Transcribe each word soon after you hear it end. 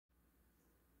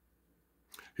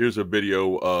Here's a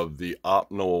video of the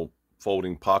Opinel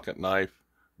folding pocket knife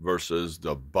versus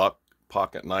the buck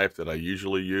pocket knife that I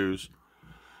usually use.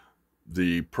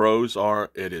 The pros are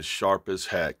it is sharp as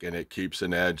heck and it keeps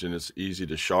an edge and it's easy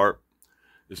to sharp.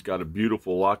 It's got a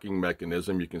beautiful locking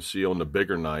mechanism. You can see on the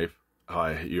bigger knife how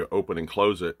you open and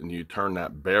close it and you turn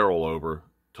that barrel over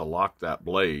to lock that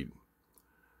blade.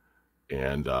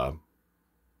 And the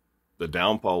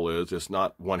downfall is it's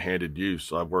not one-handed use.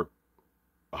 So I work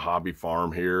a hobby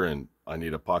farm here and I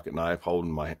need a pocket knife,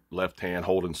 holding my left hand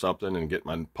holding something and get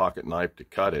my pocket knife to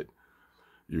cut it.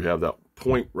 You have that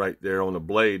point right there on the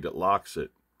blade that locks it.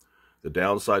 The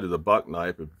downside of the buck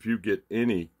knife, if you get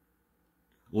any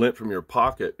lint from your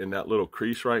pocket in that little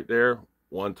crease right there,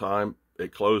 one time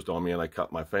it closed on me and I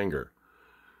cut my finger.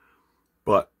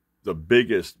 But the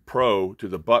biggest pro to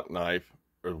the buck knife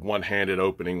is one-handed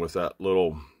opening with that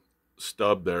little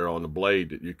stub there on the blade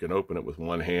that you can open it with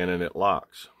one hand and it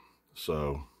locks.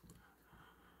 So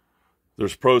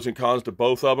there's pros and cons to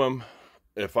both of them.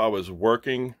 If I was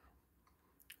working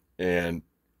and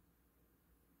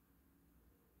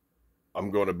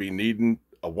I'm going to be needing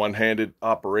a one-handed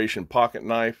operation pocket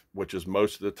knife, which is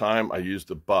most of the time, I use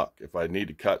the buck. If I need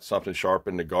to cut something sharp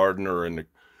in the garden or in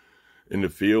the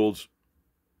fields,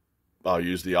 I'll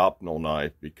use the Opinel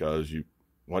knife because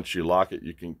once you lock it,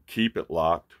 you can keep it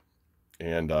locked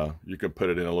and you can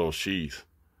put it in a little sheath.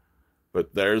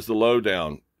 But there's the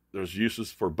lowdown. There's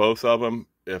uses for both of them.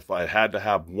 If I had to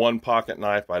have one pocket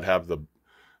knife, I'd have the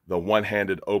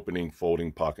one-handed opening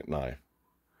folding pocket knife.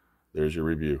 There's your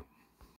review.